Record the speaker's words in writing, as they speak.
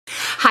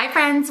Hi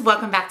friends,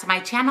 welcome back to my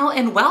channel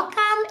and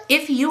welcome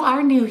if you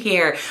are new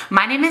here.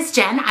 My name is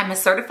Jen. I'm a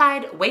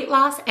certified weight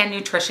loss and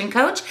nutrition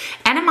coach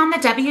and I'm on the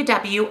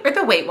WW or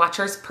the Weight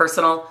Watchers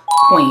Personal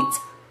Points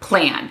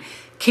plan.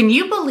 Can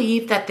you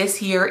believe that this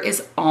year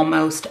is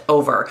almost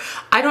over?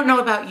 I don't know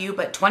about you,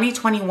 but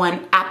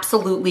 2021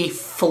 absolutely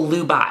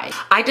flew by.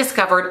 I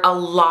discovered a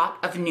lot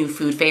of new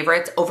food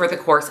favorites over the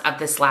course of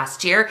this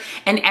last year,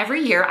 and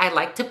every year I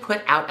like to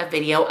put out a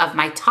video of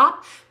my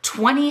top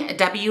 20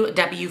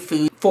 WW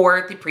foods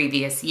for the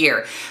previous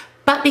year.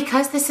 But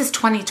because this is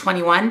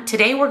 2021,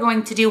 today we're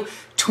going to do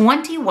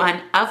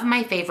 21 of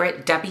my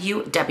favorite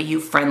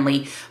WW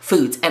friendly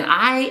foods. And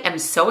I am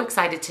so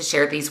excited to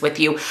share these with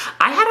you.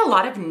 I had a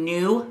lot of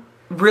new,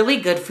 really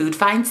good food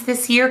finds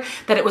this year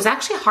that it was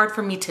actually hard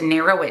for me to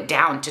narrow it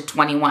down to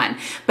 21.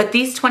 But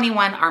these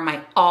 21 are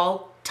my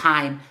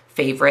all-time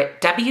favorite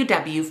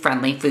WW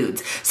friendly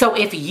foods. So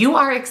if you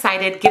are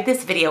excited, give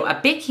this video a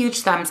big,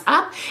 huge thumbs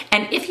up.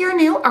 And if you're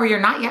new or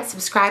you're not yet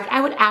subscribed, I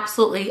would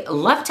absolutely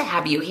love to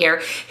have you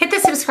here. Hit the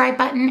subscribe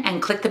button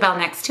and click the bell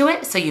next to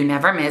it so you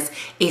never miss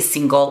a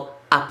single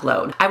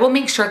upload. I will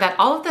make sure that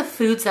all of the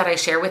foods that I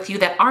share with you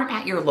that aren't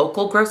at your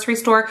local grocery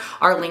store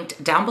are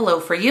linked down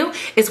below for you,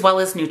 as well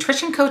as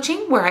nutrition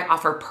coaching where I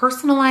offer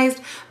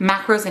personalized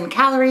macros and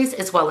calories,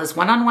 as well as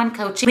one-on-one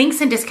coaching,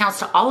 links and discounts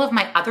to all of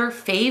my other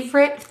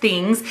favorite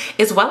things,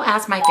 as well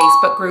as my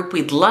Facebook group.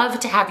 We'd love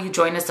to have you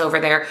join us over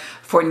there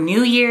for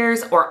New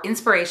Year's or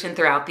inspiration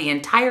throughout the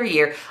entire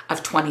year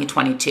of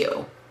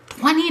 2022.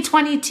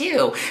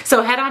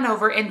 So head on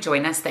over and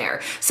join us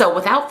there. So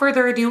without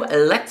further ado,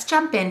 let's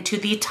jump into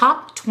the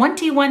top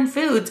 21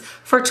 foods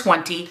for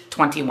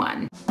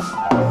 2021.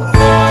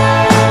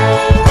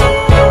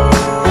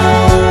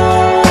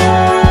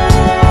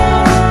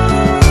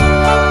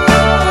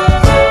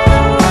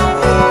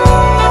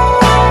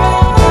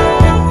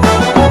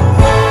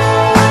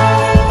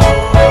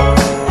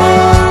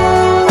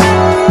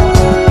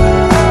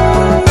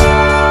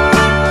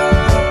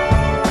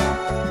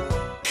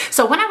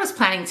 So when I was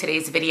planning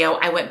today's video,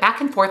 I went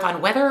back and forth on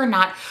whether or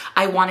not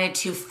I wanted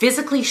to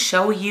physically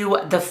show you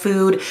the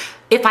food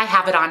if I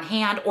have it on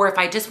hand or if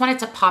I just wanted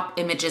to pop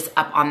images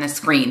up on the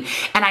screen.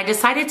 And I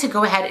decided to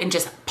go ahead and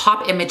just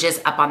pop images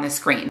up on the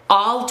screen.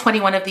 All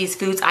 21 of these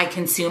foods I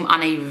consume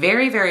on a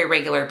very, very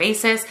regular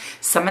basis.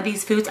 Some of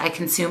these foods I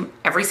consume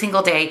every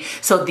single day.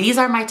 So these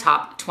are my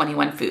top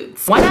 21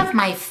 foods. One of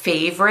my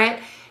favorite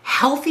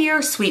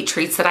healthier sweet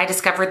treats that I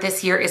discovered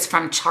this year is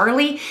from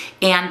Charlie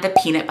and the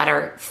Peanut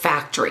Butter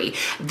Factory.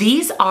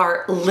 These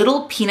are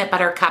little peanut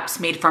butter cups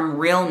made from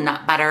real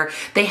nut butter.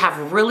 They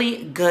have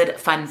really good,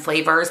 fun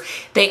flavors.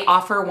 They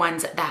offer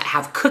ones that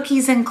have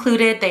cookies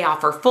included. They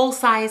offer full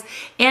size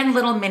and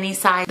little mini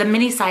size. The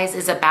mini size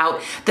is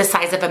about the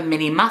size of a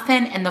mini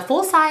muffin, and the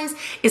full size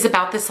is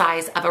about the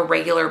size of a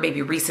regular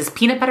maybe Reese's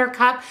peanut butter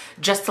cup,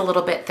 just a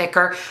little bit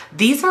thicker.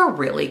 These are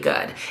really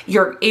good.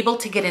 You're able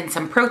to get in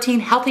some protein,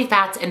 healthy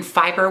fats, and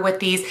fiber with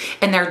these,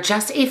 and they're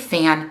just a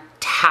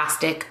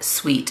fantastic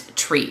sweet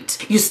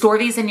treat. You store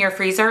these in your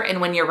freezer,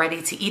 and when you're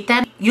ready to eat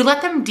them, you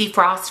let them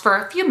defrost for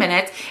a few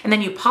minutes, and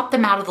then you pop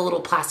them out of the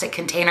little plastic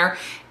container,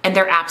 and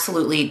they're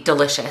absolutely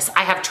delicious.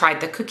 I have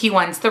tried the cookie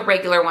ones, the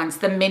regular ones,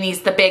 the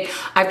minis, the big.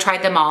 I've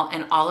tried them all,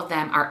 and all of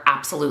them are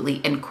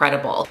absolutely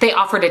incredible. They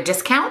offered a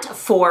discount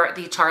for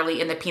the Charlie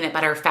and the Peanut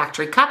Butter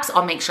Factory cups.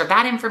 I'll make sure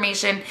that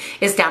information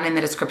is down in the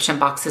description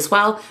box as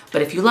well.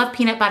 But if you love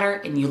peanut butter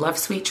and you love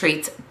sweet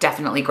treats,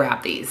 definitely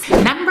grab these.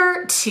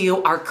 Number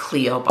 2 are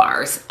CLIO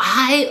bars.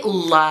 I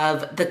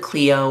love the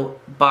CLIO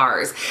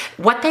bars.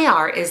 What they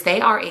are is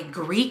they are a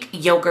Greek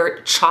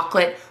yogurt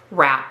chocolate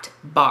wrapped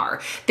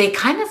bar. They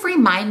kind of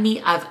remind me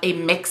of a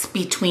mix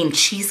between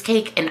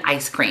cheesecake and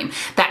ice cream.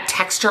 That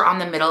texture on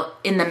the middle,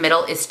 in the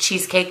middle is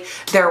cheesecake.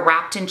 They're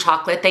wrapped in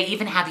chocolate. They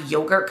even have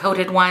yogurt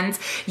coated ones.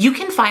 You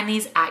can find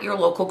these at your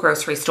local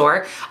grocery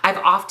store. I've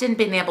often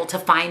been able to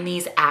find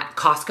these at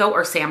Costco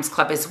or Sam's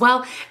Club as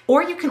well,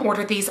 or you can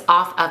order these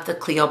off of the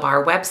CLIO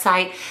bar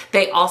website.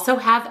 They also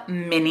have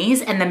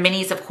minis, and the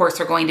minis of course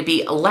are going to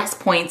be less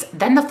points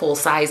than the full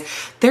size.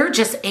 They're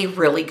just a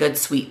really good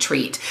sweet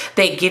treat.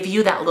 They give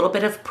you that little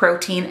bit of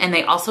protein, and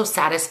they also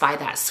satisfy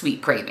that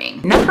sweet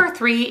craving. Number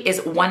 3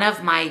 is one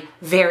of my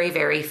very,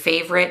 very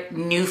favorite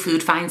new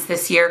food finds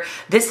this year.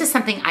 This is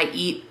something I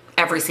eat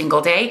every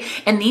single day,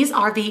 and these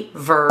are the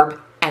VERB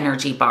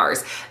energy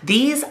bars.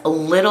 These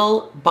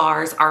little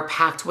bars are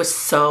packed with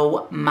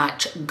so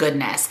much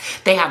goodness.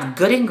 They have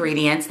good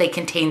ingredients. They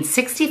contain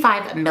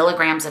 65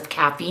 milligrams of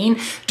caffeine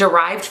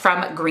derived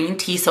from green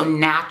tea, so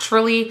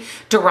naturally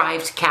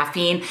derived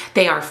caffeine.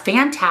 They are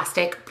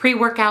fantastic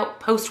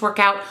pre-workout,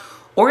 post-workout,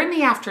 or in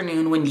the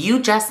afternoon when you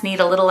just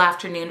need a little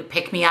afternoon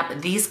pick-me-up.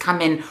 These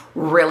come in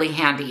really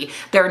handy.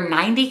 They're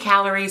 90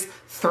 calories,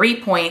 3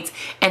 points,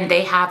 and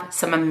they have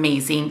some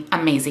amazing,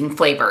 amazing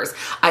flavors.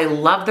 I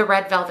love the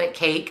red velvet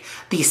cake.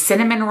 The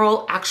cinnamon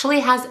roll actually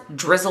has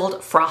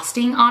drizzled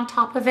frosting on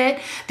top of it.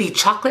 The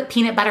chocolate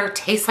peanut butter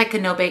tastes like a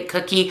no-bake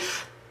cookie.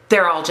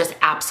 They're all just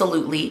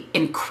absolutely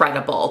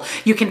incredible.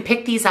 You can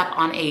pick these up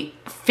on a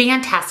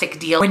fantastic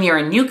deal when you're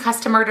a new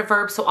customer to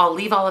VERB, so I'll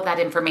leave all of that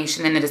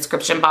information in the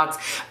description box.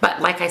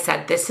 But like I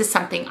said, this is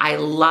something I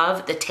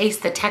love, the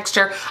taste, the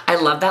texture. I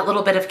love that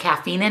little bit of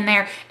caffeine in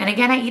there. And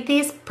again, I eat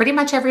these pretty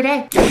much every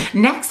day.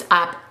 Next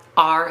up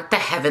are the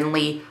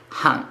Heavenly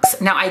Hunks.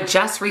 Now, I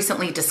just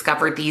recently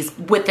discovered these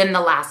within the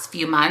last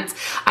few months.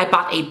 I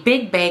bought a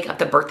big bag of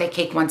the birthday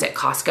cake ones at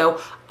Costco.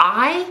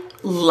 I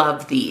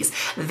love these.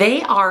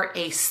 They are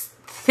a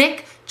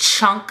thick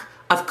chunk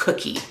of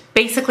cookie.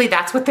 Basically,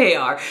 that's what they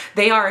are.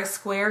 They are a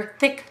square,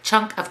 thick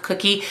chunk of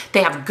cookie.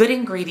 They have good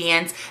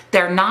ingredients.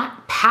 They're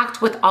not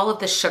packed with all of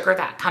the sugar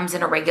that comes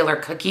in a regular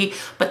cookie,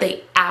 but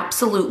they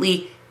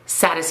absolutely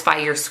satisfy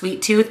your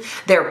sweet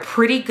tooth. They're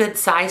pretty good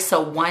size,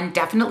 so one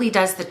definitely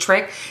does the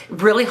trick.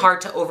 Really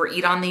hard to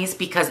overeat on these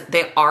because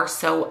they are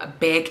so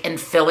big and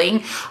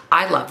filling.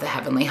 I love the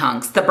Heavenly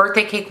Hunks. The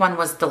birthday cake one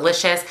was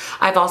delicious.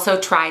 I've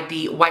also tried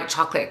the white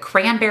chocolate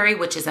cranberry,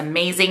 which is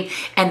amazing,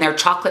 and their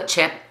chocolate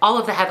chip. All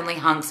of the Heavenly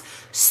Hunks,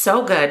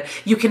 so good.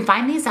 You can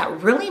find these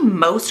at really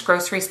most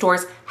grocery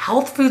stores,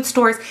 health food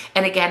stores,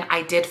 and again,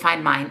 I did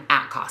find mine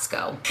at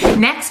Costco.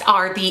 Next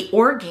are the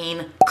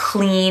ORGAIN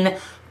Clean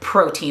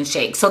protein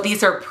shakes. So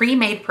these are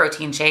pre-made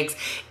protein shakes.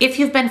 If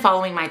you've been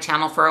following my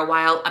channel for a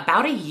while,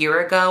 about a year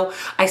ago,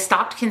 I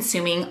stopped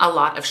consuming a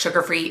lot of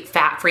sugar-free,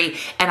 fat-free,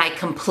 and I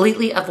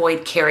completely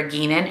avoid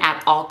carrageenan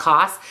at all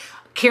costs.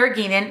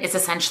 Carrageenan is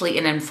essentially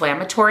an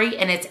inflammatory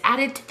and it's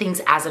added to things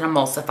as an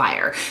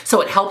emulsifier. So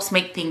it helps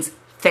make things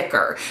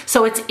thicker.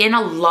 So it's in a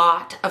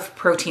lot of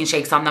protein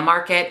shakes on the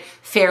market.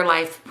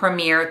 Fairlife,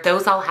 Premier,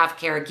 those all have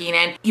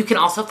carrageenan. You can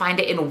also find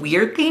it in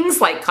weird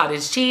things like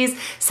cottage cheese,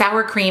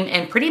 sour cream,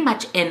 and pretty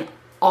much in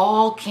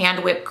all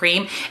canned whipped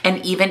cream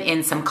and even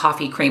in some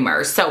coffee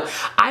creamers. So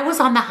I was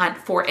on the hunt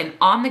for an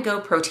on-the-go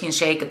protein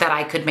shake that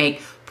I could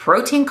make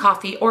protein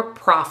coffee or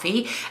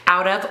Proffee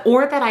out of,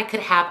 or that I could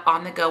have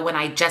on the go when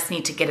I just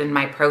need to get in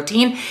my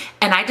protein.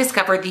 And I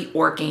discovered the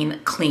ORGAIN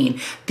Clean.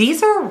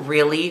 These are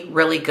really,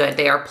 really good.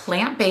 They are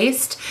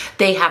plant-based.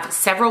 They have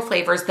several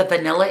flavors. The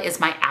vanilla is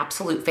my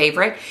absolute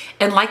favorite.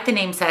 And like the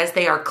name says,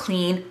 they are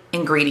clean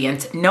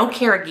ingredients, no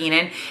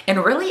carrageenan,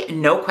 and really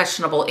no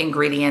questionable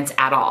ingredients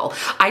at all.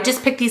 I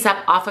just picked these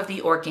up off of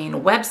the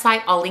ORGAIN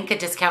website. I'll link a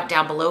discount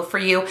down below for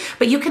you,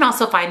 but you can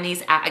also find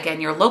these at, again,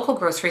 your local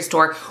grocery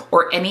store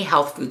or any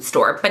health food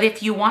store. But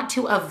if you want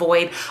to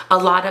avoid a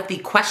lot of the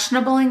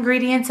questionable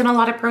ingredients in a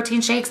lot of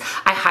protein shakes,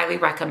 I highly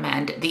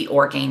recommend the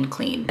ORGAIN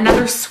Clean.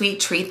 Another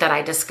sweet treat that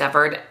I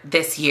discovered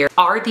this year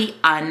are the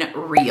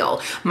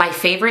Unreal. My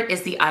favorite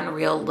is the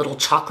Unreal little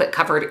chocolate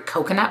covered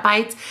coconut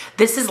bites.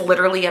 This is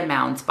literally a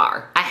Mounds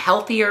bar, a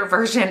healthier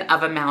version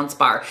of a Mounds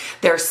bar.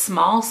 They're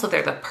small, so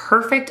they're the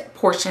perfect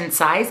portion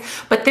size,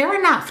 but they're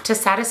enough to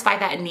satisfy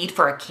that need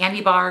for a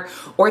candy bar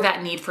or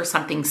that need for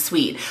something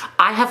sweet.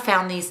 I have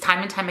found these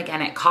time and time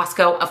again at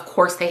Costco. Of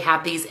course, they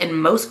have these in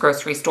most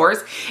grocery stores,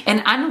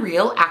 and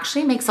Unreal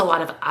actually makes a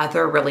lot of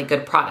other really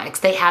good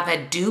products. They have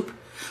a dupe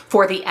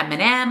for the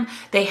M&M.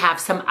 They have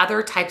some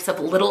other types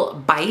of little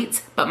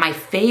bites, but my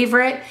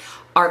favorite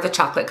are the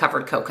chocolate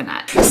covered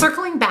coconut.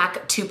 Circling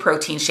back to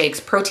protein shakes,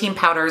 protein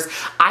powders,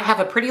 I have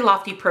a pretty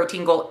lofty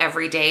protein goal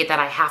every day that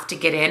I have to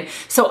get in.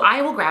 So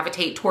I will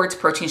gravitate towards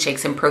protein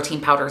shakes and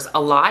protein powders a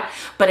lot.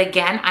 But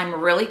again,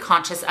 I'm really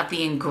conscious of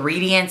the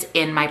ingredients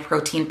in my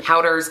protein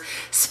powders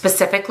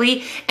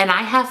specifically. And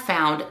I have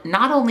found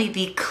not only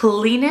the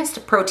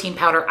cleanest protein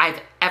powder I've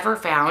ever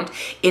found,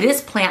 it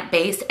is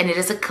plant-based and it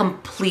is a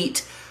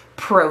complete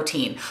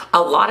protein.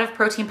 A lot of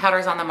protein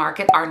powders on the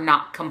market are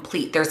not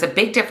complete. There's a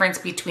big difference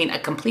between a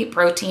complete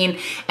protein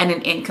and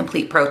an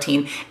incomplete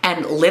protein,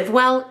 and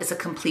LIVWELL is a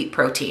complete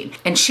protein.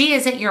 And she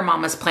isn't your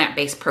mama's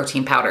plant-based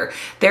protein powder.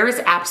 There is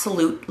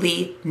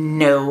absolutely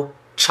no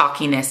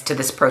chalkiness to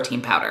this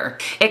protein powder.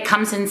 It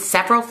comes in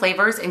several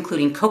flavors,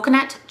 including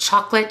coconut,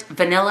 chocolate,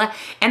 vanilla,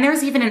 and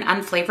there's even an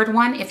unflavored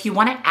one. If you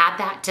want to add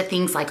that to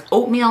things like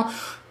oatmeal,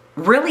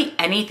 really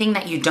anything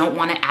that you don't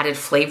want to added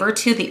flavor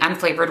to, the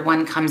unflavored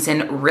one comes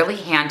in really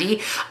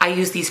handy. I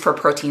use these for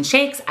protein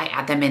shakes. I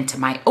add them into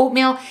my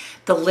oatmeal.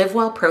 The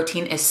LIVWELL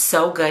protein is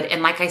so good.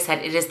 And like I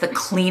said, it is the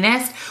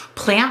cleanest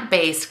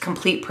plant-based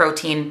complete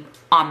protein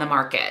on the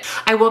market.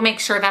 I will make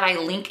sure that I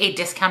link a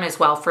discount as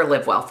well for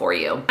LIVWELL for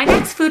you. My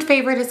next food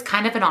favorite is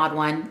kind of an odd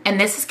one,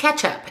 and this is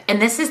ketchup.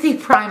 And this is the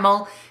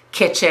Primal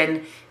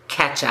Kitchen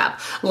ketchup.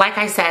 Like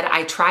I said,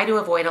 I try to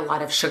avoid a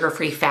lot of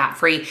sugar-free,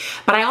 fat-free,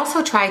 but I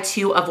also try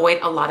to avoid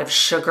a lot of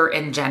sugar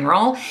in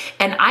general.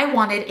 And I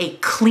wanted a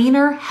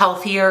cleaner,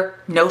 healthier,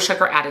 no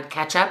sugar added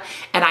ketchup,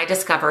 and I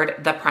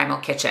discovered the Primal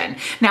Kitchen.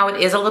 Now it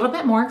is a little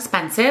bit more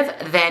expensive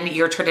than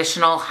your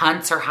traditional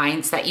HUNKS or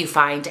HUNKS that you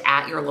find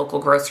at your local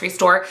grocery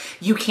store.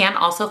 You can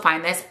also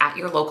find this at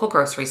your local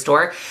grocery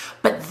store,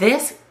 but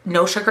this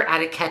no sugar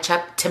added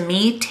ketchup to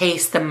me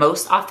tastes the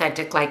most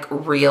authentic, like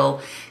real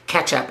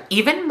ketchup.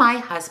 Even my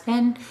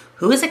husband,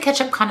 who is a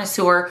ketchup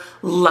connoisseur,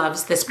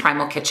 loves this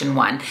Primal Kitchen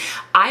one.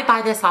 I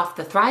buy this off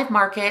the Thrive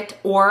Market,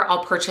 or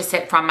I'll purchase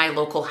it from my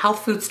local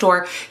health food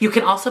store. You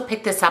can also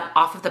pick this up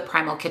off of the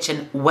Primal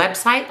Kitchen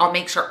website. I'll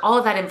make sure all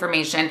of that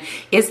information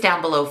is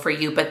down below for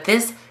you, but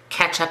this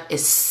ketchup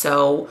is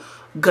so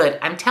good.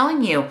 I'm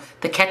telling you,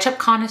 the ketchup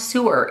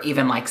connoisseur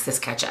even likes this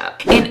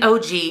ketchup. In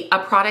OG, a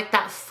product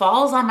that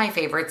falls on my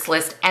favorites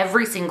list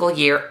every single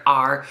year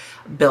are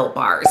Built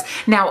Bars.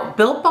 Now,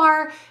 Built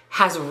Bar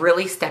has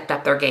really stepped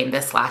up their game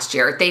this last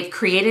year. They've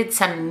created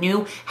some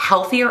new,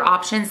 healthier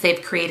options.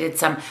 They've created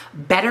some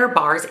better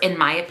bars, in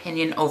my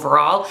opinion,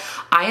 overall.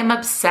 I am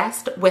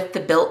obsessed with the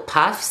Built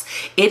Puffs.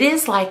 It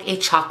is like a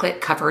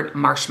chocolate-covered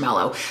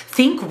marshmallow.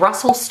 Think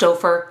Russell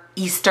Stover,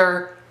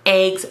 Easter,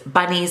 eggs,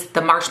 bunnies,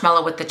 the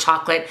marshmallow with the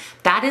chocolate.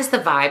 That is the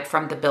vibe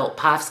from the Built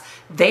Puffs.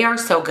 They are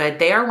so good.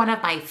 They are one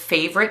of my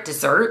favorite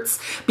desserts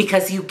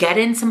because you get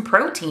in some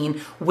protein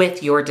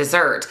with your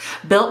dessert.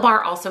 Built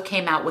Bar also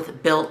came out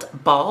with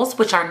Built Balls,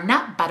 which are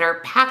nut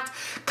butter packed,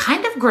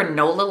 kind of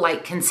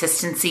granola-like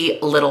consistency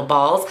little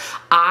balls.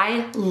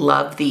 I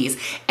love these.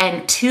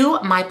 And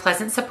to my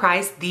pleasant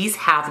surprise, these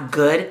have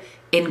good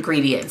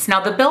ingredients. Now,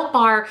 the Built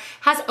Bar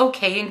has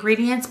okay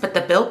ingredients, but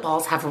the Built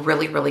Balls have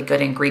really, really good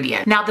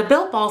ingredients. Now, the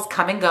Built Balls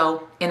come and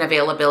go in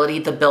availability.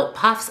 The Built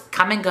Puffs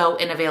come and go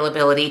in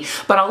availability,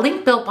 but I'll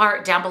link Built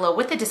Bar down below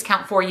with a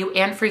discount for you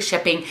and free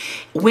shipping.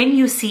 When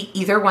you see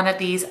either one of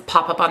these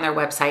pop up on their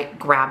website,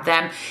 grab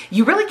them.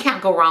 You really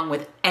can't go wrong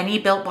with any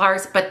Built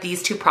Bars, but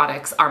these two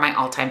products are my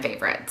all-time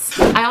favorites.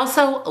 I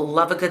also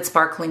love a good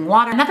sparkling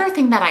water. Another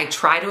thing that I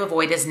try to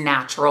avoid is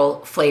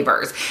natural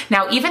flavors.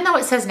 Now, even though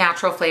it says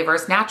natural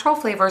flavors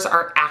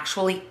are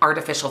actually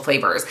artificial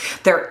flavors.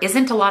 There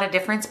isn't a lot of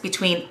difference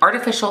between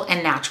artificial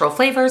and natural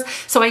flavors,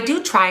 so I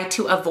do try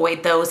to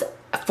avoid those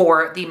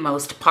for the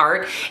most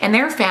part, and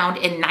they're found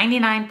in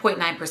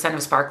 99.9%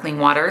 of sparkling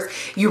waters.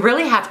 You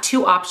really have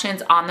two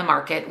options on the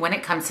market when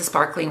it comes to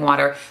sparkling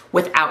water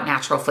without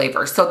natural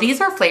flavors. So these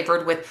are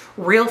flavored with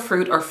real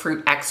fruit or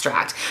fruit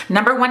extract.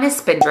 Number one is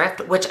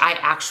Spindrift, which I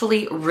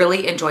actually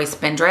really enjoy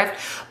Spindrift,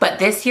 but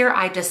this year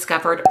I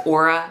discovered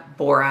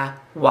BORA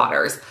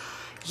waters.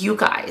 You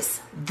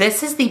guys,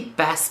 this is the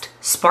best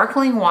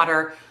sparkling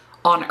water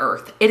on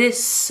earth. It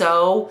is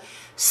so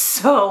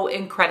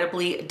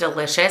incredibly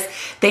delicious.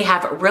 They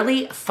have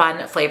really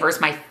fun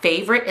flavors. My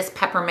favorite is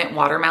peppermint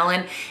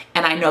watermelon,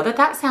 and I know that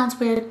that sounds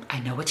weird.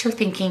 I know what you're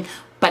thinking,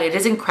 but it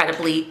is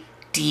incredibly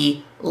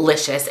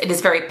delicious. It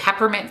is very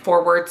peppermint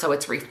forward, so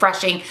it's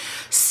refreshing.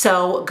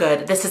 So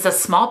good. This is a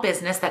small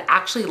business that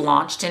actually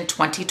launched in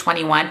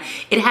 2021.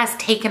 It has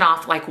taken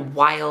off like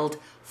wildfire.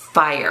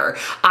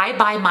 I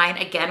buy mine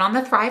again on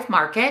the Thrive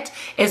Market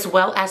as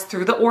well as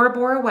through the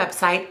BORA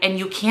website, and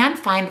you can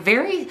find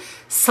very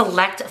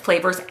select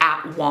flavors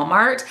at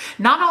Walmart.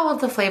 Not all of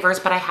the flavors,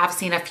 but I have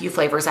seen a few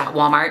flavors at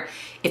Walmart.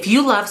 If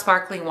you love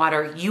sparkling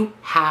water, you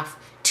have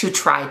to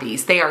try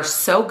these. They are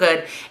so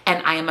good,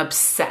 and I am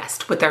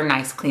obsessed with their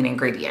nice, clean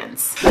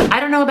ingredients. I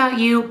don't know about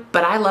you,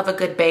 but I love a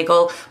good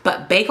bagel,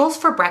 but bagels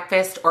for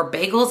breakfast or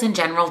bagels in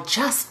general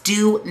just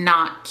do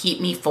not keep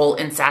me full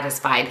and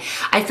satisfied.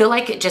 I feel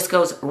like it just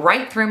goes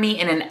right through me,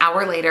 and an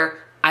hour later,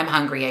 I'm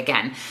hungry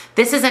again.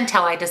 This is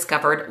until I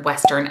discovered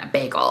Western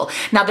Bagel.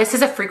 Now, this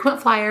is a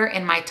frequent flyer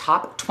in my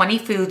top 20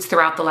 foods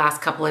throughout the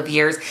last couple of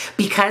years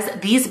because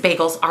these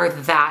bagels are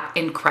that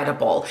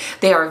incredible.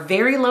 They are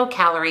very low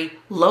calorie,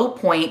 low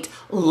point,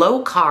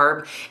 low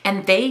carb,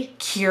 and they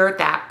cure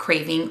that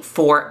craving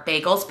for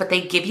bagels, but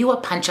they give you a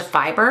punch of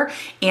fiber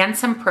and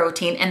some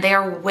protein, and they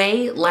are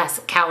way less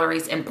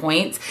calories and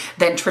points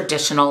than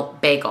traditional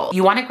bagel.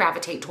 You want to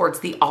gravitate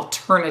towards the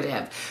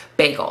alternative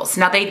bagels.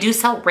 Now, they do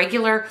sell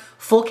regular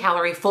full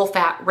calorie, full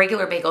fat,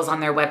 regular bagels on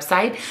their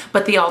website,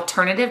 but the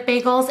alternative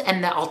bagels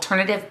and the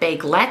alternative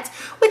bagelettes,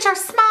 which are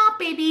small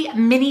baby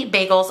mini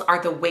bagels,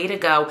 are the way to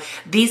go.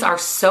 These are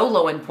so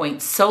low in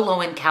points, so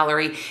low in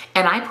calorie,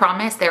 and I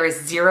promise there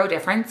is zero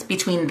difference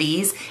between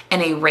these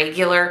and a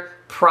regular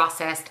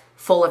processed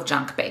full of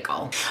junk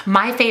bagel.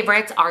 My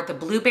favorites are the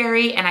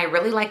blueberry, and I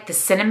really like the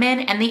cinnamon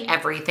and the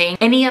everything.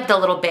 Any of the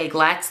little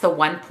bagelettes, the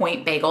 1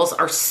 point bagels,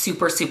 are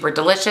super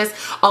delicious.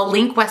 I'll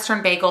link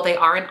Western Bagel. They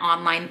are an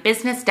online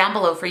business down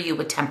below for you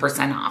with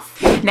 10%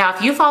 off. Now,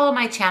 if you follow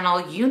my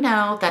channel, you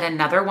know that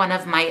another one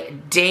of my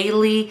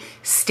daily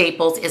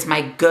staples is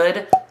my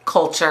Good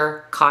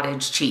Culture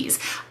cottage cheese.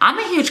 I'm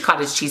a huge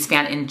cottage cheese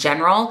fan in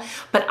general,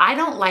 but I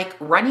don't like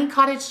runny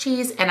cottage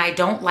cheese, and I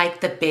don't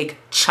like the big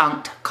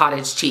chunked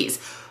cottage cheese.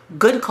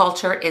 Good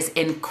Culture is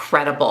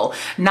incredible.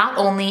 Not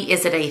only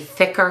is it a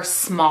thicker,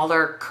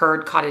 smaller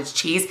curd cottage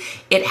cheese,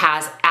 it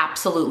has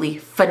absolutely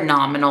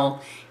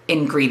phenomenal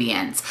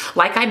ingredients.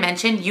 Like I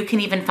mentioned, you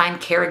can even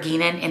find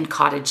carrageenan in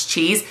cottage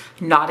cheese,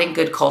 not in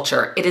Good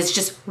Culture. It is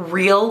just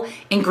real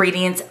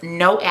ingredients,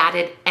 no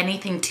added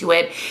anything to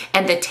it,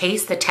 and the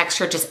taste, the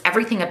texture, just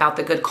everything about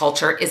the Good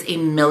Culture is a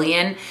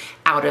million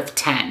out of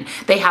 10.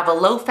 They have a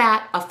low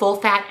fat, a full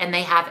fat, and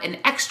they have an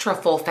extra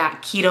full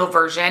fat keto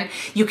version.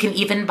 You can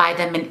even buy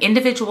them in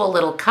individual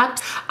little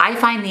cups. I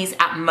find these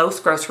at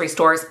most grocery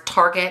stores.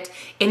 Target,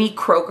 any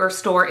Kroger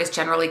store is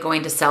generally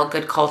going to sell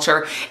Good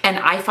Culture, and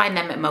I find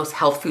them at most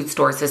health food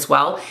stores as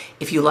well.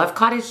 If you love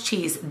cottage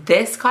cheese,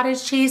 this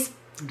cottage cheese,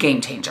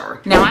 game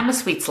changer. Now, I'm a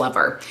sweets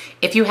lover.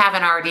 If you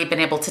haven't already been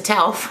able to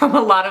tell from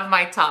a lot of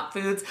my top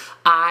foods,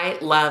 I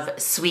love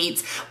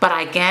sweets,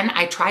 but again,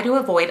 I try to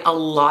avoid a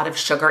lot of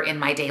sugar in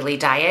my daily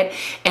diet,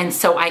 and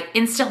so I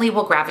instantly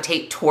will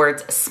gravitate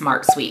towards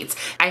Smart Sweets.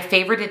 I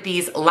favorited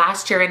these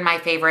last year in my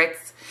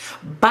favorites,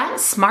 but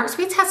Smart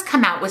Sweets has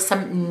come out with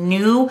some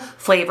new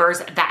flavors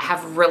that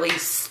have really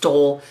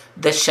stole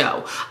the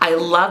show. I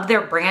love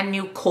their brand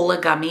new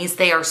cola gummies.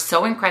 They are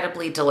so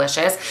incredibly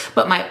delicious,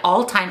 but my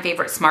all-time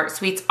favorite Smart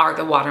Sweets are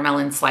the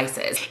watermelon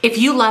slices. If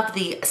you love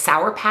the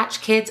Sour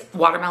Patch Kids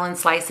watermelon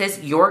slices,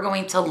 you're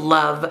going to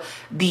love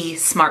the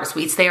Smart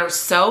Sweets. They are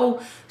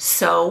so,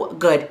 so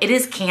good. It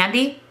is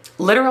candy,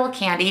 literal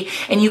candy,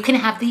 and you can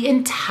have the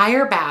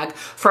entire bag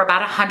for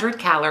about 100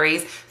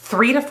 calories,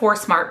 3 to 4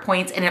 smart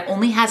points, and it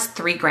only has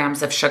 3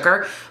 grams of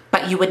sugar,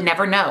 but you would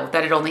never know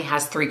that it only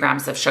has 3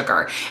 grams of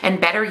sugar. And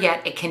better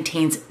yet, it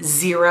contains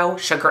 0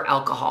 sugar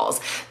alcohols.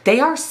 They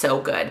are so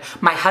good.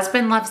 My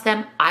husband loves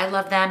them. I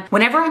love them.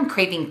 Whenever I'm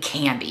craving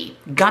candy,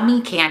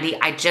 gummy candy,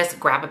 I just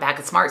grab a bag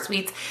of Smart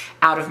Sweets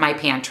out of my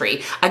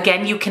pantry.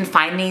 Again, you can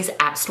find these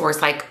at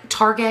stores like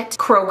Target,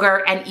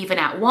 Kroger, and even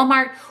at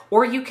Walmart,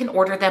 or you can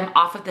order them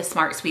off of the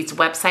Smart Sweets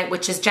website,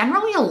 which is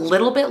generally a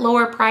little bit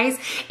lower price,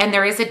 and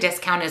there is a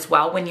discount as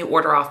well when you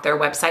order off their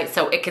website,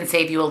 so it can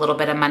save you a little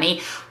bit of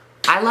money.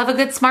 I love a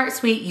good Smart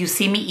Sweet. You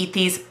see me eat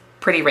these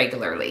pretty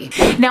regularly.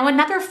 Now,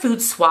 another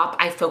food swap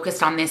I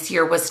focused on this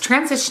year was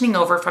transitioning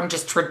over from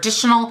just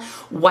traditional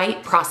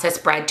white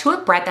processed bread to a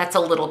bread that's a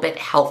little bit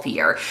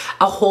healthier,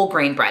 a whole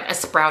grain bread, a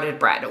sprouted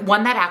bread,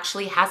 one that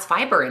actually has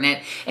fiber in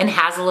it and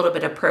has a little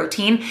bit of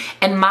protein.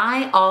 And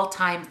my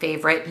all-time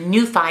favorite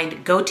new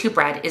find go-to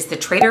bread is the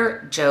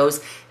Trader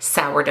Joe's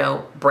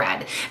sourdough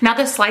bread. Now,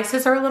 the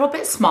slices are a little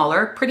bit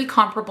smaller, pretty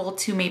comparable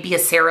to maybe a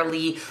Sara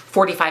Lee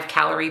 45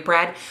 calorie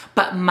bread,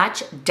 but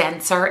much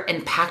denser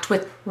and packed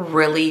with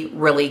really,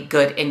 really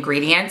good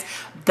ingredients.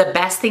 The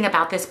best thing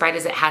about this bread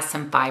is it has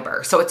some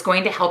fiber, so it's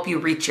going to help you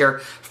reach your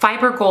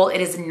fiber goal.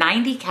 It is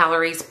 90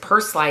 calories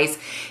per slice.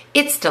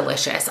 It's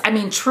delicious. I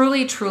mean,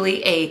 truly,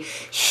 truly a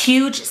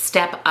huge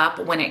step up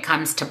when it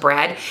comes to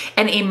bread,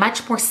 and a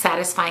much more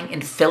satisfying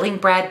and filling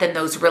bread than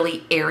those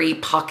really airy,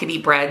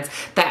 pockety breads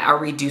that are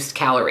reduced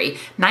calorie.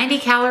 90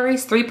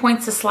 calories, 3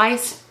 points a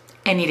slice,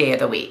 any day of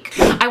the week.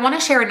 I want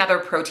to share another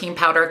protein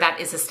powder that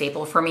is a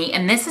staple for me,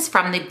 and this is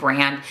from the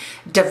brand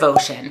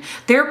Devotion.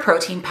 Their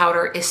protein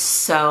powder is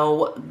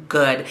so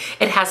good.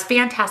 It has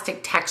fantastic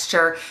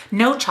texture,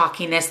 no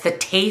chalkiness. The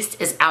taste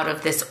is out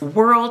of this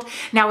world.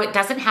 Now, it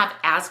doesn't have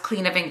as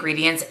clean of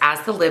ingredients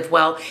as the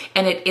LIVWELL,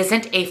 and it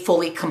isn't a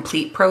fully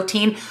complete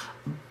protein,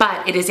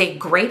 but it is a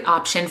great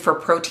option for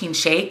protein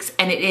shakes,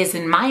 and it is,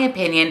 in my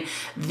opinion,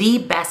 the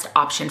best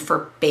option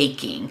for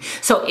baking.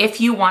 So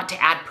if you want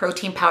to add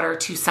protein powder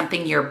to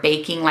something you're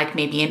baking, like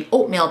maybe an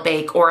oatmeal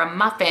bake or a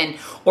muffin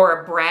or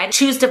a bread,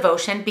 choose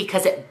Devotion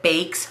because it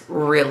bakes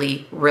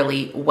really,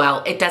 really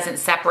well. It doesn't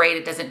separate,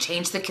 it doesn't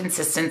change the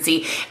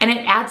consistency, and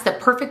it adds the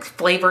perfect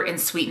flavor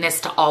and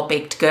sweetness to all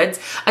baked goods.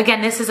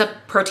 Again, this is a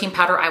protein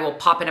powder I will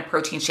pop in a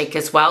protein shake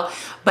as well,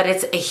 but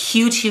it's a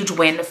huge, huge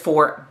win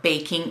for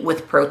baking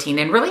with protein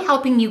and really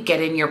helping you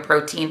get in your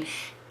protein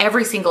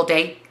every single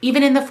day,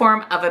 even in the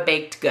form of a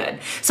baked good.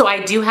 So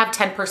I do have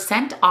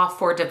 10% off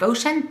for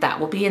Devotion. That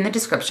will be in the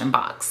description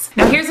box.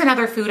 Now, here's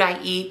another food I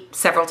eat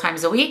several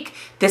times a week.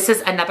 This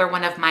is another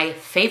one of my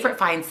favorite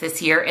finds this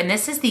year, and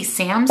this is the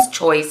Sam's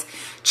Choice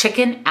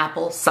chicken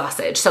apple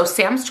sausage. So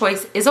Sam's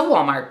Choice is a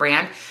Walmart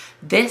brand.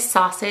 This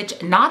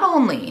sausage, not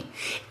only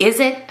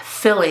is it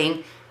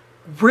filling,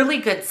 really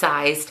good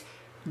sized,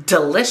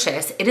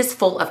 delicious, it is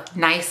full of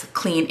nice,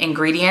 clean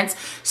ingredients.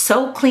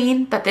 So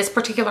clean that this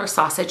particular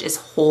sausage is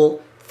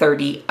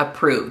Whole30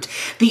 approved.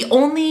 The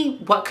only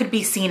what could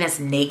be seen as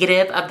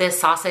negative of this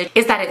sausage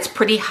is that it's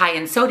pretty high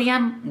in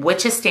sodium,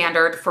 which is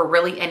standard for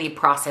really any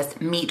processed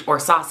meat or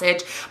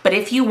sausage. But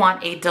if you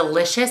want a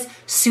delicious,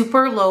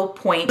 super low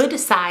point, good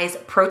size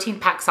protein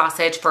packed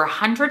sausage for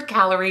 100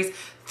 calories,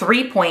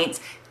 3 points,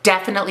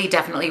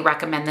 definitely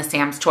recommend the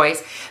Sam's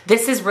Choice.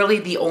 This is really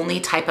the only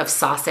type of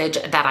sausage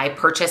that I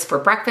purchase for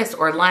breakfast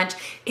or lunch.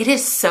 It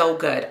is so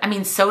good. I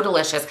mean, so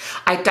delicious.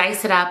 I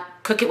dice it up,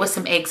 cook it with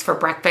some eggs for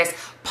breakfast,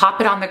 pop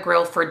it on the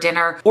grill for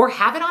dinner, or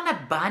have it on a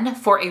bun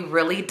for a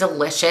really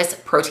delicious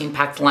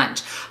protein-packed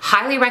lunch.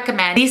 Highly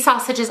recommend. These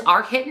sausages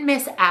are hit and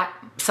miss at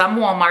some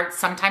Walmarts.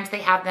 Sometimes they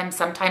have them,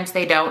 sometimes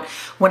they don't.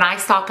 When I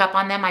stock up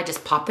on them, I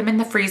just pop them in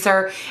the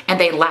freezer and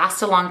they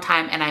last a long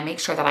time, and I make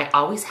sure that I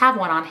always have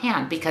one on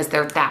hand because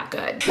they're that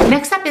good.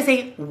 Next up is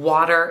a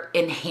water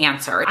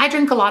enhancer. I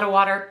drink a lot of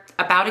water,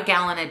 about a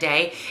gallon a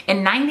day,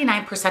 and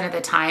 99% of the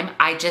time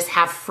I just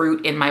have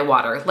fruit in my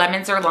water,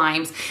 lemons or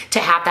limes, to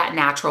have that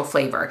natural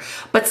flavor.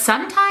 But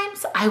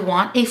sometimes I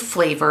want a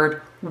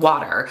flavored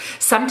water.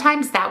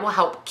 Sometimes that will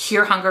help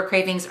cure hunger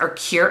cravings or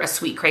cure a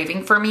sweet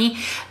craving for me.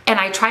 And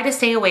I try to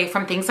stay away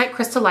from things like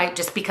Crystal Light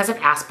just because of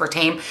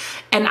aspartame.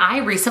 And I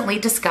recently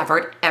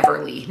discovered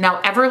Everly.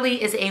 Now, Everly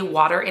is a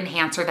water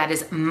enhancer that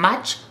is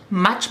much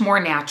more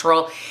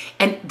natural.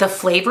 And the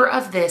flavor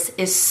of this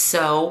is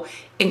so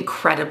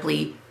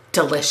incredibly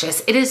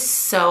delicious. It is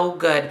so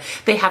good.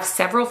 They have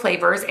several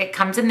flavors. It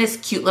comes in this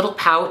cute little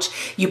pouch.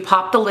 You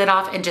pop the lid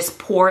off and just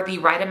pour the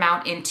right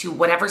amount into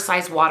whatever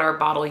size water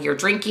bottle you're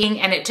drinking,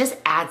 and it just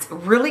adds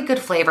really good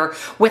flavor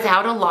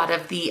without a lot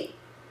of the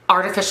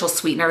artificial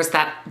sweeteners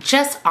that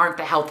just aren't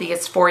the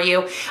healthiest for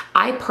you.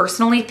 I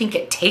personally think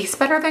it tastes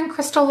better than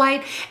Crystal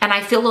Light, and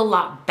I feel a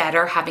lot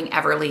better having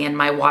Everly in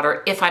my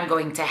water if I'm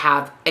going to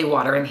have a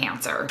water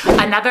enhancer.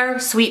 Another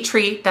sweet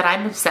treat that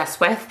I'm obsessed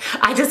with,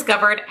 I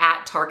discovered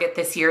at Target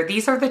this year.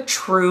 These are the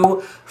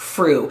True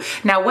Frou.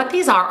 Now what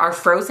these are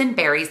frozen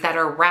berries that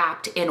are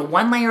wrapped in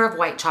one layer of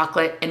white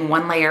chocolate and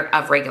one layer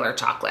of regular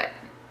chocolate.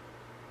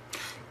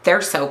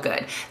 They're so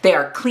good. They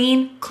are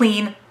clean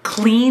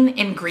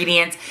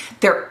ingredients.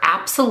 They're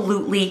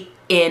absolutely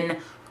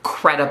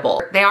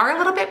incredible. They are a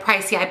little bit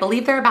pricey. I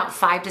believe they're about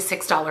 $5 to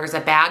 $6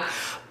 a bag,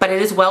 but it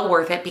is well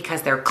worth it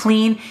because they're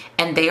clean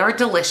and they are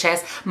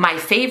delicious. My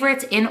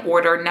favorites in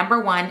order, number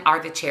one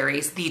are the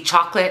cherries. The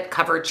chocolate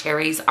covered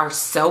cherries are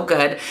so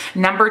good.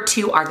 Number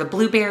two are the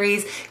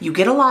blueberries. You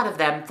get a lot of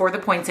them for the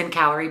points in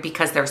calorie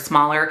because they're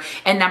smaller.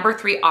 And number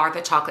three are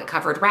the chocolate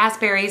covered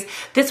raspberries.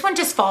 This one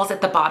just falls at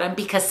the bottom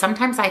because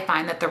sometimes I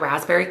find that the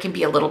raspberry can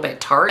be a little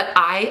bit tart.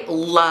 I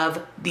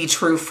love the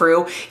True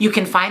Frou. You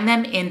can find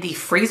them in the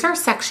freezer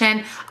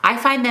section. I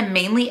find them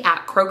mainly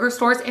at Kroger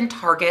stores and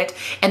Target,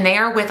 and they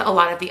are with a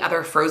lot of the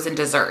other frozen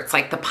desserts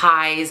like the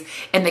pies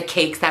and the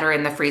cakes that are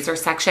in the freezer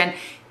section.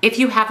 If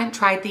you haven't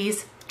tried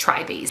these,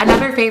 try these.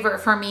 Another favorite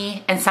for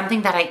me and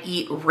something that I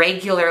eat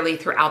regularly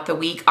throughout the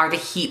week are the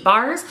Heat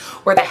Bars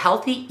or the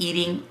Healthy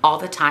Eating All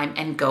the Time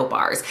and Go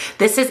Bars.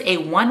 This is a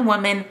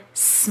one-woman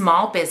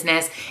small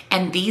business,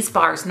 and these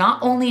bars,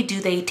 not only do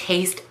they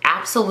taste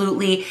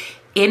absolutely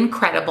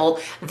incredible,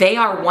 they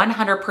are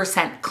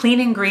 100%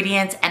 clean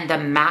ingredients, and the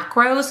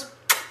macros,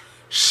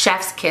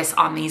 chef's kiss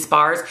on these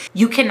bars.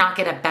 You cannot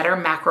get a better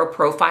macro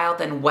profile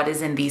than what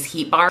is in these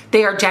Heat Bars.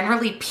 They are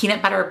generally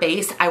peanut butter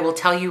based. I will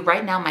tell you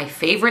right now, my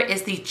favorite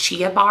is the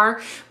Chia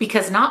Bar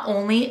because not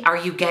only are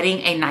you getting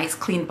a nice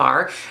clean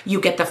bar, you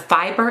get the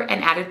fiber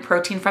and added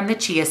protein from the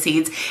chia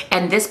seeds,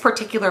 and this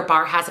particular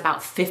bar has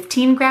about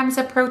 15 grams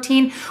of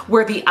protein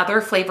where the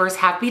other flavors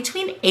have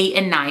between 8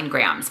 and 9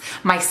 grams.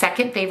 My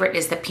second favorite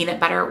is the peanut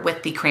butter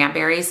with the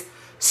cranberries.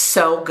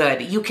 So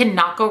good. You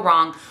cannot go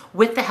wrong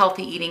with the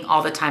Healthy Eating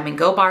All the Time and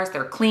Go bars.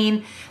 They're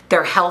clean,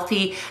 they're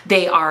healthy,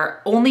 they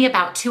are only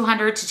about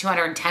 200 to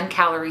 210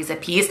 calories a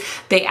piece.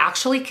 They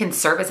actually can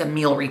serve as a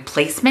meal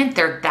replacement.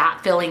 They're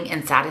that filling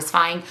and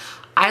satisfying.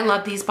 I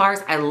love these bars.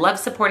 I love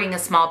supporting a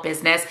small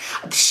business.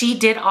 She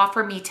did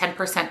offer me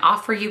 10%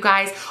 off for you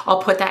guys.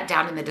 I'll put that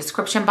down in the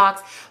description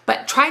box,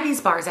 but try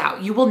these bars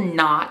out. You will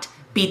not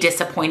be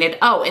disappointed.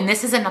 Oh, and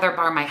this is another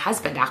bar my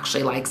husband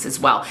actually likes as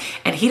well.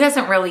 And he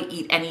doesn't really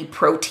eat any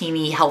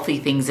proteiny, healthy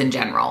things in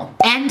general.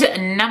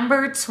 And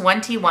number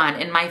 21,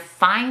 and my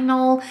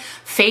final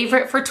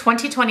favorite for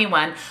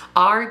 2021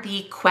 are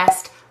the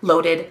Quest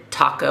loaded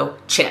taco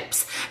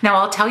chips. Now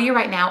I'll tell you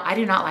right now, I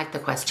do not like the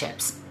Quest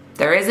chips.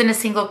 There isn't a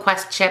single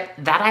Quest chip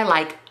that I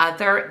like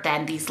other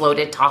than these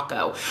loaded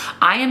taco.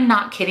 I am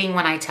not kidding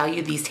when I tell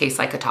you these taste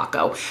like a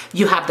taco.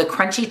 You have the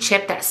crunchy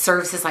chip that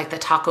serves as like the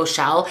taco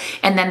shell,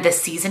 and then the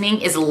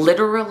seasoning is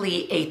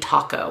literally a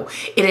taco.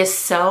 It is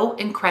so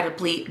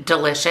incredibly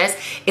delicious.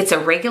 It's a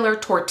regular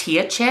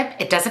tortilla chip.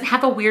 It doesn't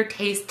have a weird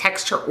taste,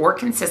 texture, or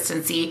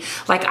consistency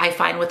like I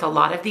find with a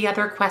lot of the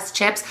other Quest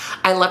chips.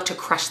 I love to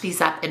crush these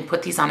up and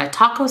put these on a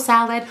taco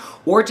salad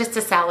or just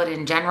a salad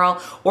in general.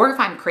 Or if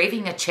I'm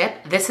craving a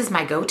chip, this is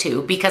my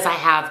go-to because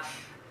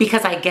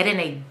I get in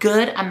a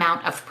good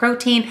amount of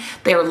protein.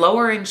 They're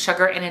lower in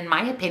sugar, and in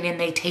my opinion,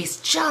 they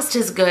taste just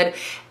as good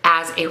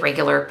as a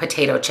regular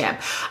potato chip.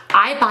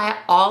 I buy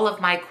all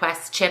of my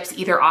Quest chips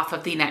either off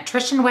of the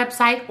Nutrition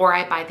website or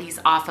I buy these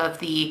off of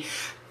the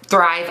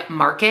Thrive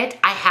Market.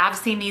 I have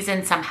seen these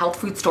in some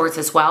health food stores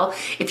as well.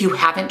 If you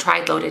haven't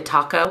tried loaded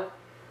taco,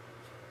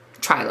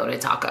 try loaded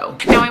taco.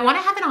 Now I want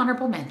to have an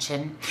honorable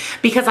mention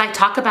because I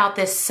talk about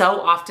this so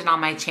often on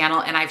my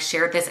channel, and I've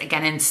shared this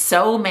again in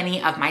so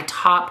many of my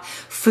top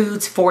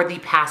foods for the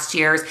past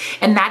years,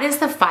 and that is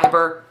the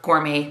Fiber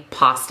Gourmet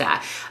pasta.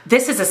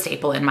 This is a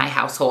staple in my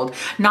household.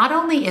 Not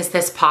only is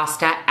this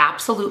pasta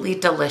absolutely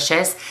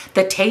delicious,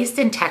 the taste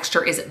and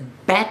texture is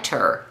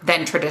better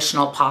than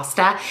traditional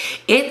pasta.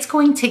 It's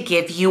going to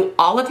give you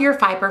all of your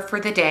fiber for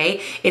the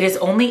day. It is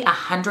only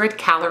 100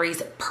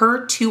 calories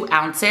per 2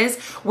 ounces,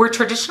 where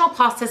traditional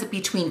pasta is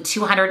between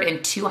 200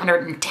 and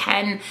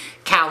 210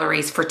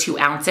 calories for 2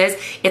 ounces.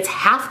 It's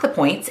half the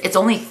points. It's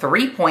only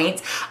 3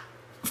 points.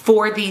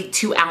 for the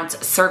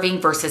 2-ounce serving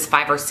versus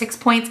 5 or 6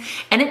 points,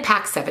 and it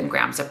packs 7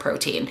 grams of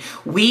protein.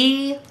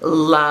 We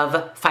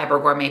love Fiber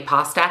Gourmet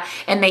pasta,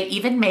 and they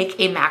even make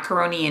a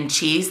macaroni and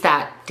cheese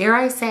that, dare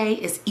I say,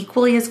 is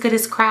equally as good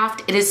as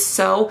Kraft. It is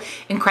so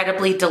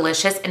incredibly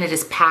delicious, and it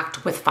is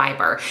packed with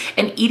fiber.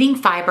 And eating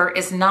fiber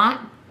is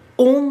not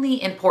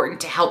only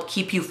important to help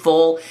keep you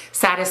full,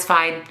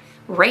 satisfied,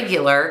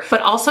 regular, but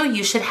also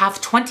you should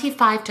have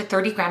 25 to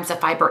 30 grams of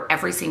fiber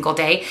every single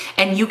day,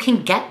 and you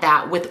can get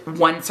that with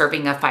 1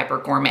 serving of Fiber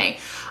Gourmet.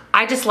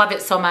 I just love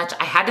it so much.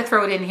 I had to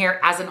throw it in here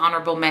as an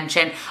honorable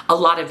mention. A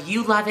lot of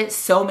you love it.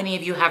 So many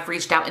of you have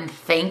reached out and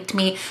thanked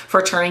me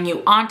for turning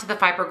you on to the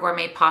Fiber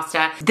Gourmet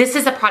pasta. This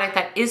is a product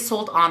that is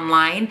sold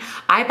online.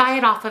 I buy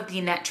it off of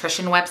the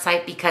Nutrition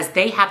website because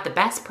they have the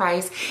best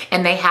price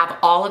and they have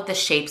all of the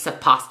shapes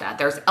of pasta.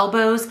 There's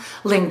elbows,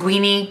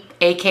 linguine,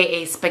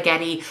 aka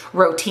spaghetti,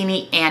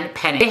 rotini, and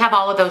penne. They have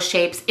all of those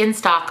shapes in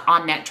stock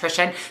on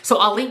Nutrition. So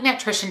I'll link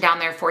Nutrition down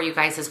there for you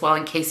guys as well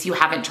in case you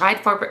haven't tried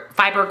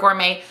Fiber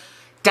Gourmet.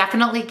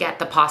 Definitely get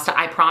the pasta.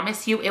 I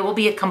promise you it will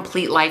be a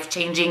complete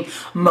life-changing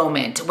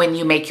moment when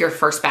you make your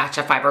first batch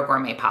of Fiber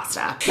Gourmet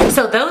pasta.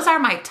 So those are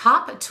my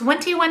top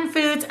 21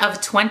 foods of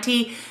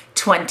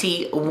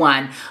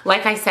 2021.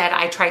 Like I said,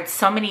 I tried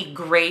so many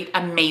great,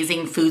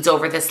 amazing foods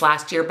over this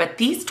last year, but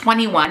these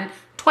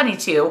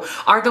 22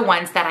 are the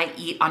ones that I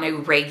eat on a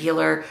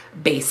regular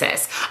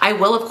basis. I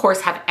will, of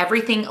course, have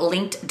everything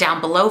linked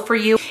down below for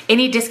you.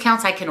 Any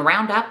discounts I can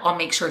round up, I'll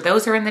make sure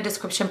those are in the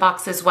description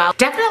box as well.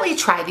 Definitely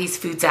try these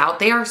foods out.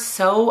 They are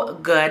so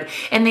good,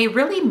 and they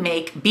really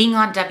make being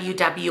on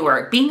WW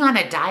or being on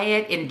a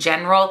diet in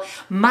general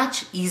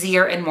much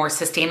easier and more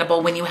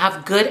sustainable when you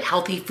have good,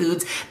 healthy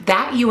foods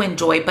that you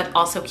enjoy, but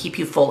also keep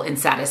you full and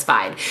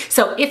satisfied.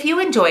 So if you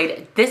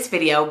enjoyed this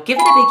video, give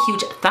it a big,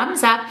 huge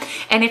thumbs up.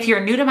 And if you're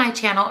new to my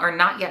channel, or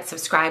not yet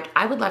subscribed,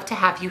 I would love to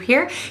have you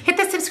here. Hit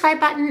the subscribe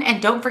button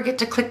and don't forget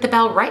to click the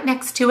bell right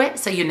next to it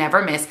so you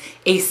never miss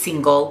a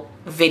single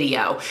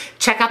video.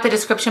 Check out the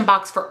description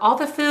box for all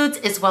the foods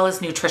as well as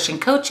nutrition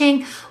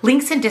coaching,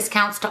 links and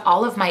discounts to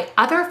all of my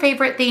other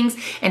favorite things.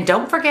 And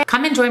don't forget,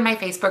 come and join my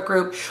Facebook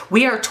group.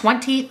 We are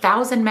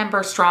 20,000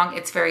 members strong.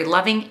 It's very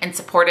loving and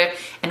supportive,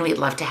 and we'd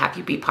love to have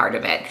you be part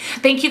of it.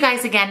 Thank you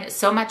guys again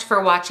so much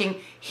for watching.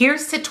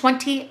 Here's to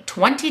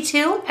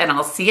 2022, and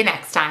I'll see you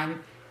next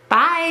time.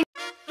 Bye.